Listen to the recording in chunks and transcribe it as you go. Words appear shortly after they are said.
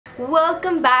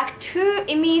Welcome back to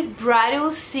Immy's bridal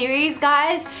series,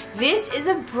 guys. This is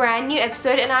a brand new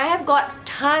episode and I have got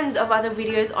tons of other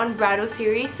videos on bridal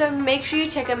series, so make sure you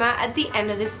check them out at the end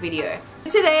of this video.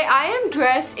 Today I am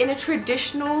dressed in a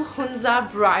traditional Hunza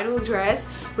bridal dress,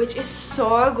 which is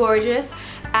so gorgeous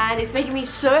and it's making me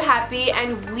so happy,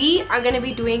 and we are going to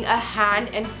be doing a hand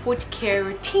and foot care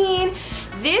routine.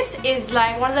 This is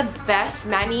like one of the best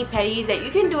mani-pedis that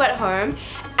you can do at home,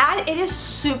 and it is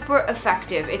super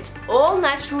effective. It's all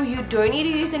natural, you don't need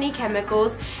to use any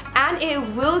chemicals, and it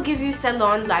will give you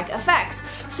salon-like effects.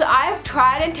 So I've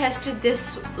tried and tested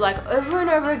this like over and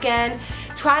over again,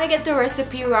 trying to get the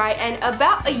recipe right, and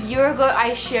about a year ago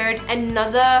I shared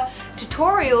another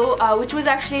tutorial which was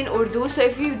actually in Urdu, so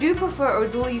if you do prefer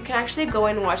Urdu you can actually go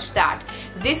and watch that.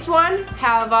 This one,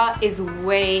 however, is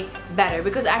way better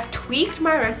because I've tweaked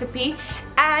my recipe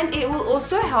and it will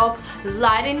also help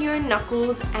lighten your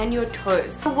knuckles and your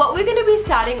toes. So what we're going to be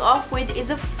starting off with is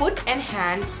a foot and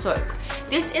hand soak.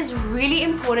 This is really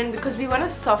important because we want to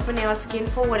soften our skin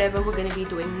for whatever we're going to be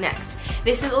doing next.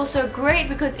 This is also great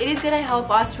because it is going to help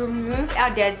us remove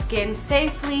our dead skin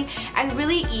safely and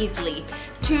really easily.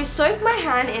 To soak my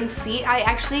hand and feet, I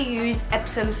actually use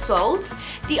Epsom salts.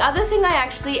 The other thing I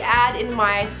actually add in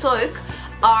my soak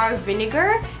are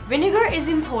vinegar. Vinegar is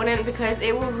important because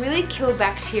it will really kill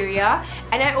bacteria,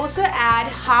 and I also add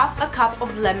half a cup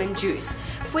of lemon juice.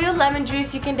 For your lemon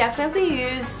juice, you can definitely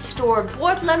use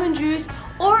store-bought lemon juice,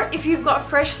 or if you've got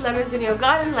fresh lemons in your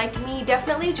garden like me,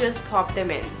 definitely just pop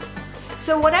them in.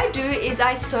 So what I do is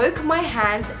I soak my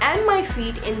hands and my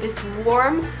feet in this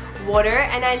warm water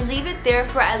and I leave it there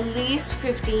for at least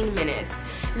 15 minutes.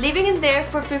 Leaving it there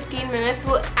for 15 minutes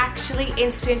will actually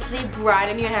instantly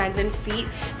brighten your hands and feet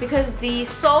because the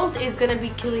salt is going to be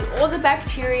killing all the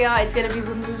bacteria, it's going to be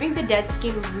removing the dead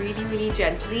skin really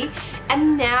gently,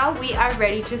 and now we are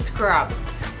ready to scrub.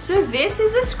 So this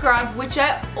is a scrub which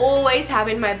I always have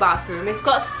in my bathroom. It's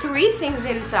got 3 things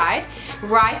inside: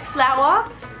 rice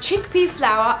flour, chickpea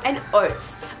flour and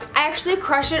oats. I actually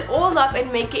crush it all up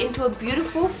and make it into a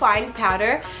beautiful fine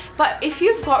powder, but if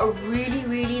you've got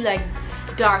really like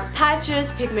dark patches,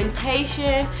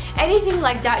 pigmentation, anything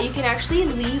like that, you can actually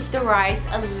leave the rice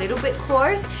a little bit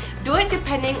coarse. Do it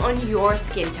depending on your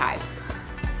skin type.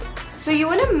 So you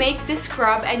want to make this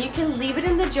scrub and you can leave it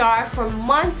in the jar for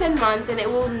months and months and it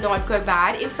will not go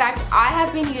bad. In fact, I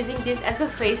have been using this as a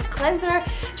face cleanser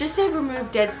just to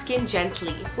remove dead skin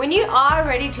gently. When you are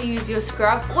ready to use your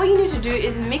scrub, all you need to do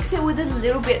is mix it with a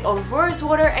little bit of rose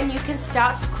water and you can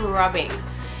start scrubbing.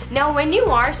 Now when you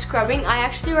are scrubbing, I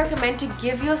actually recommend to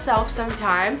give yourself some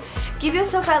time. Give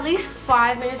yourself at least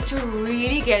 5 minutes to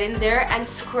really get in there and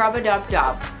scrub it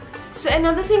up. So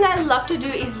another thing I love to do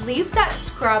is leave that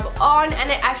scrub on, and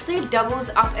it actually doubles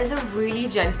up as a really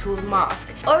gentle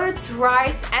mask. Oats,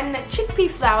 rice and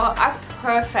chickpea flour are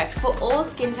perfect for all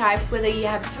skin types, whether you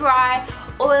have dry,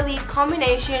 oily,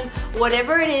 combination,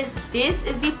 whatever it is, this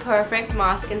is the perfect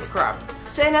mask and scrub.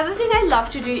 So another thing I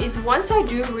love to do is once I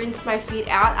do rinse my feet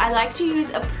out, I like to use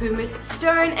a pumice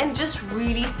stone and just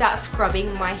really start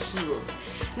scrubbing my heels.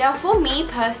 Now for me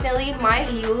personally, my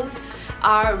heels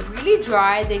are really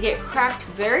dry, they get cracked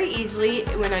very easily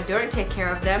when I don't take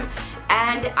care of them,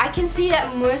 and I can see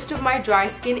that most of my dry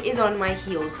skin is on my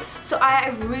heels. So I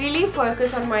really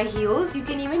focus on my heels. You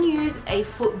can even use a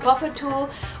foot buffer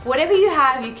tool, whatever you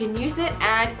have you can use it,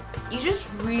 and you just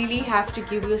really have to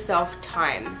give yourself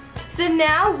time. So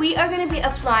now we are going to be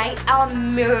applying our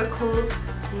miracle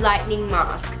lightening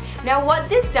mask. Now what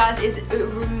this does is it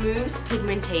removes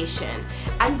pigmentation,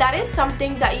 and that is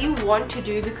something that you want to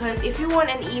do because if you want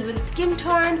an even skin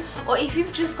tone, or if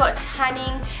you've just got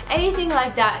tanning, anything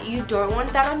like that, you don't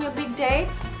want that on your big day.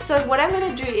 So what I'm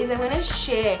going to do is I'm going to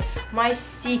share my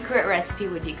secret recipe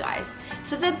with you guys.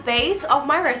 So the base of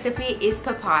my recipe is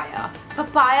papaya.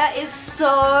 Papaya is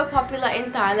so popular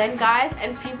in Thailand, guys,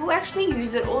 and people actually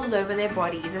use it all over their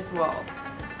bodies as well.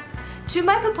 To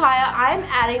my papaya, I'm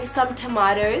adding some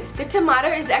tomatoes. The tomato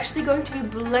is actually going to be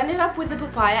blended up with the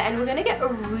papaya and we're going to get a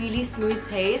really smooth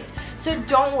paste. So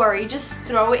don't worry, just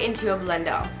throw it into your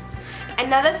blender.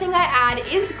 Another thing I add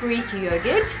is Greek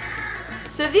yogurt.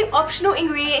 So the optional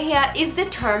ingredient here is the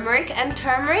turmeric, and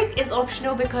turmeric is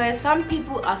optional because some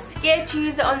people are scared to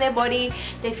use it on their body.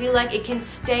 They feel like it can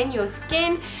stain your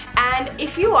skin, and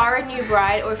if you are a new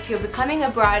bride or if you're becoming a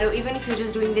bride or even if you're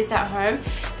just doing this at home,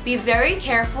 be very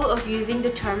careful of using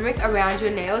the turmeric around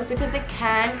your nails because it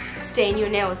can stain your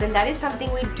nails, and that is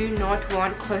something we do not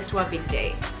want close to our big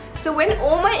day. So when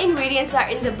all my ingredients are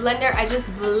in the blender, I just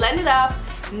blend it up,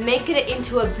 make it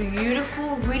into a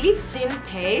beautiful, really thin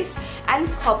paste and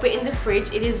pop it in the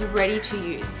fridge. It is ready to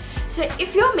use. So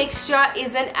if your mixture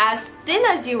isn't as thin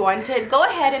as you want it, go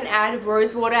ahead and add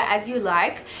rose water as you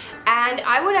like. And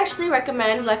I would actually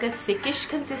recommend like a thickish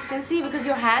consistency because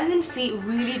your hands and feet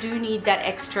really do need that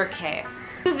extra care.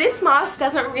 So this mask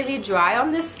doesn't really dry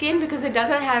on the skin because it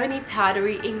doesn't have any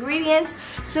powdery ingredients.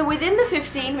 So within the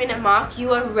 15-minute mark,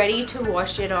 you are ready to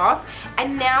wash it off.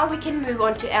 And now we can move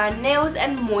on to our nails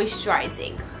and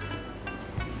moisturizing.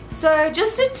 So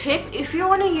just a tip, if you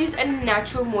want to use a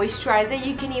natural moisturizer,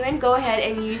 you can even go ahead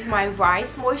and use my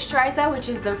rice moisturizer, which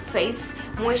is the face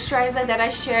moisturizer that I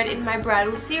shared in my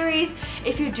bridal series.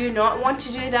 If you do not want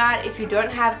to do that, if you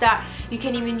don't have that, you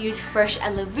can even use fresh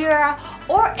aloe vera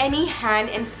or any hand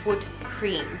and foot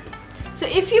cream. So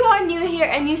if you are new here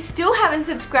and you still haven't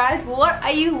subscribed, what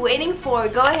are you waiting for?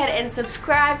 Go ahead and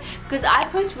subscribe because I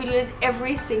post videos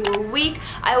every single week.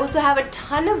 I also have a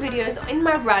ton of videos in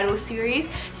my bridal series,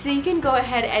 so you can go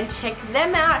ahead and check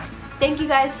them out. Thank you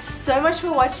guys so much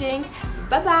for watching.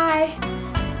 Bye bye.